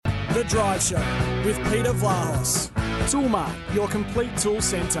The Drive Show with Peter Vlahos. Toolmart, your complete tool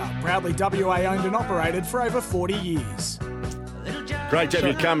centre. Proudly WA owned and operated for over 40 years. Great to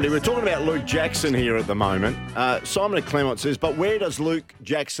have your company. We're talking about Luke Jackson here at the moment. Simon at Claremont says, but where does Luke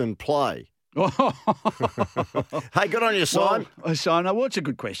Jackson play? Hey, good on you, Simon. Well, it's a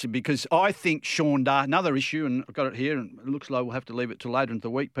good question because I think Sean Darcy, another issue, and I've got it here, and it looks like we'll have to leave it till later in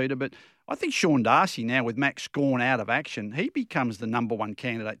the week, Peter, but I think Sean Darcy now with Max Gawn out of action, he becomes the number one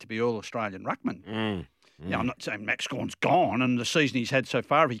candidate to be All-Australian ruckman. Now, I'm not saying Max Gawn's gone and the season he's had so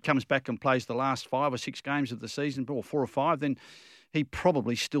far, if he comes back and plays the last 5 or 6 games of the season, or 4 or 5, then he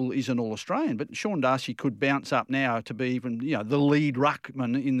probably still is an All-Australian. But Sean Darcy could bounce up now to be even, the lead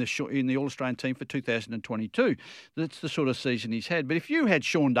ruckman in the All-Australian team for 2022. That's the sort of season he's had. But if you had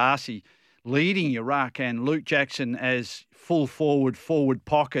Sean Darcy leading your ruck and Luke Jackson as full forward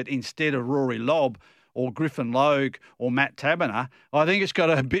pocket instead of Rory Lobb or Griffin Logue or Matt Taberner, I think it's got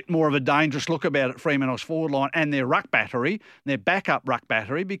a bit more of a dangerous look about it, Fremantle's forward line and their ruck battery, their backup ruck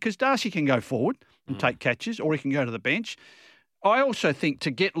battery, because Darcy can go forward and take catches or he can go to the bench. I also think to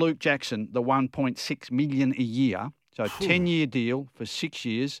get Luke Jackson the $1.6 million a year, so a 10-year deal for 6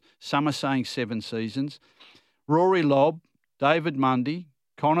 years, some are saying 7 seasons, Rory Lobb, David Mundy,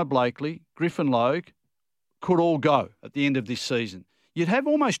 Connor Blakely, Griffin Logue could all go at the end of this season. You'd have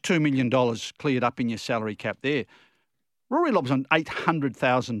almost $2 million cleared up in your salary cap there. Rory Lobb's on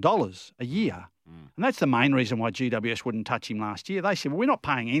 $800,000 a year. And that's the main reason why GWS wouldn't touch him last year. They said, well, we're not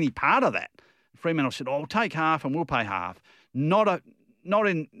paying any part of that. Fremantle said, we'll take half and we'll pay half. Not a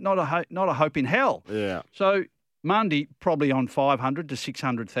hope in hell. Yeah. So Mundy probably on 500 to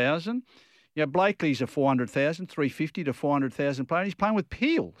 600,000. Blakely's a 400,000, 350 to 400,000 player. He's playing with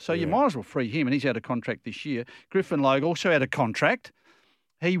Peel, so you might as well free him, and he's out of contract this year. Griffin Logue also out of contract.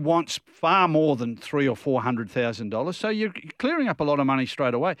 He wants far more than $300,000 or $400,000, so you're clearing up a lot of money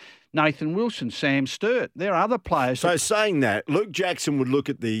straight away. Nathan Wilson, Sam Sturt, there are other players. So saying that, Luke Jackson would look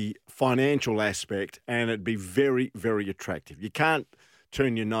at the financial aspect and it'd be very, very attractive. You can't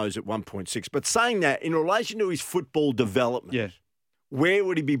turn your nose at 1.6. But saying that, in relation to his football development, where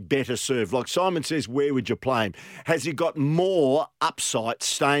would he be better served? Like Simon says, where would you play him? Has he got more upside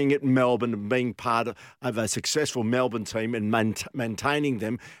staying at Melbourne and being part of a successful Melbourne team and maintaining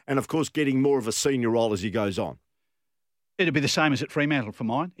them and, of course, getting more of a senior role as he goes on? It'd be the same as at Fremantle for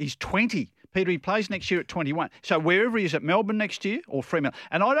mine. He's 20. Peter, he plays next year at 21. So wherever he is at Melbourne next year or Fremantle.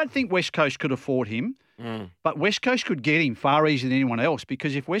 And I don't think West Coast could afford him, but West Coast could get him far easier than anyone else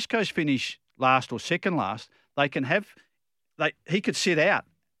because if West Coast finish last or second last, they can have he could sit out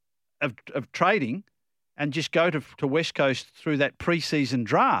of trading and just go to West Coast through that pre-season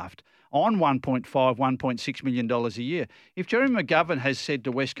draft on $1.6 million a year. If Jeremy McGovern has said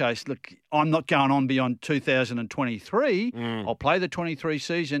to West Coast, look, I'm not going on beyond 2023, I'll play the 23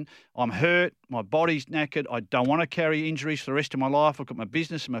 season, I'm hurt, my body's knackered, I don't want to carry injuries for the rest of my life, I've got my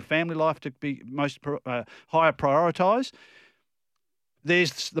business and my family life to be higher prioritised,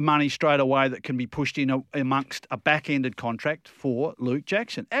 there's the money straight away that can be pushed in amongst a back-ended contract for Luke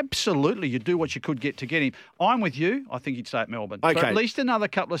Jackson. Absolutely, you do what you could get to get him. I'm with you. I think he'd stay at Melbourne for at least another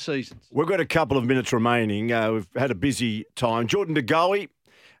couple of seasons. We've got a couple of minutes remaining. We've had a busy time. Jordan De Goey,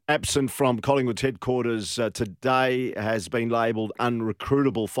 absent from Collingwood's headquarters today, has been labelled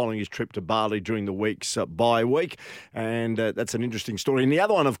unrecruitable following his trip to Bali during the week's bye week. And that's an interesting story. And the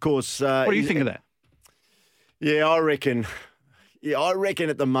other one, of course... what do you think of that? Yeah, I reckon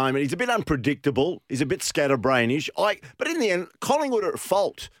at the moment he's a bit unpredictable. He's a bit scatterbrainish. But in the end, Collingwood are at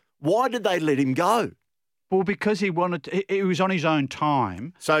fault. Why did they let him go? Well, because he was on his own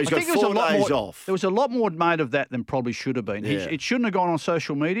time. So he's got 4 days off. There was a lot more made of that than probably should have been. Yeah. It shouldn't have gone on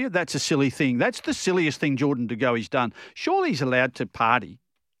social media. That's a silly thing. That's the silliest thing Jordan De Goey's done. Surely he's allowed to party.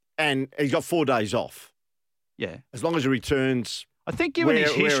 And he's got 4 days off. Yeah. As long as he returns I think given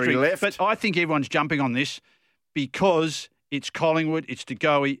his history, where he left. But I think everyone's jumping on this because... It's Collingwood. It's De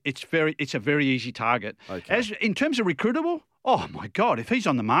Goey. It's a very easy target. Okay. As in terms of recruitable, oh my God, if he's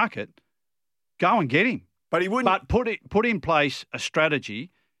on the market, go and get him. But he wouldn't. But put in place a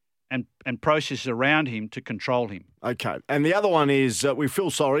strategy and processes around him to control him. Okay. And the other one is, we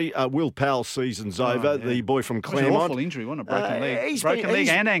feel sorry, Will Powell's season's over, the boy from Claremont. It was an awful injury, wasn't it? Broken leg. Broken leg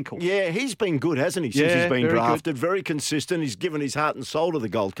and ankle. Yeah, he's been good, hasn't he, since he's been drafted. Good. Very consistent. He's given his heart and soul to the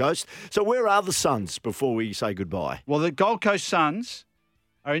Gold Coast. So where are the Suns before we say goodbye? Well, the Gold Coast Suns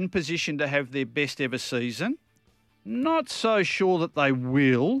are in position to have their best ever season. Not so sure that they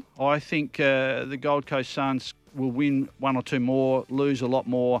will. I think the Gold Coast Suns will win 1 or 2 more, lose a lot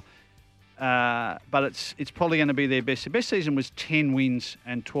more. But it's probably going to be their best. Their best season was 10 wins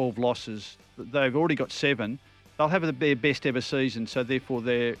and 12 losses. They've already got 7. They'll have their best ever season, so therefore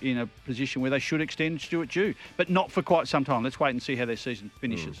they're in a position where they should extend Stuart Dew, but not for quite some time. Let's wait and see how their season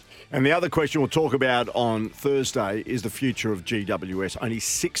finishes. And the other question we'll talk about on Thursday is the future of GWS. Only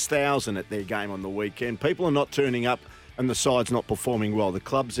 6,000 at their game on the weekend. People are not turning up and the side's not performing well. The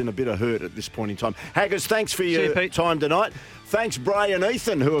club's in a bit of hurt at this point in time. Haggers, thanks for your time tonight. Thanks, Bray and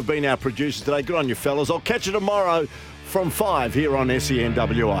Ethan, who have been our producers today. Good on you, fellas. I'll catch you tomorrow from 5 here on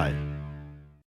SENWA.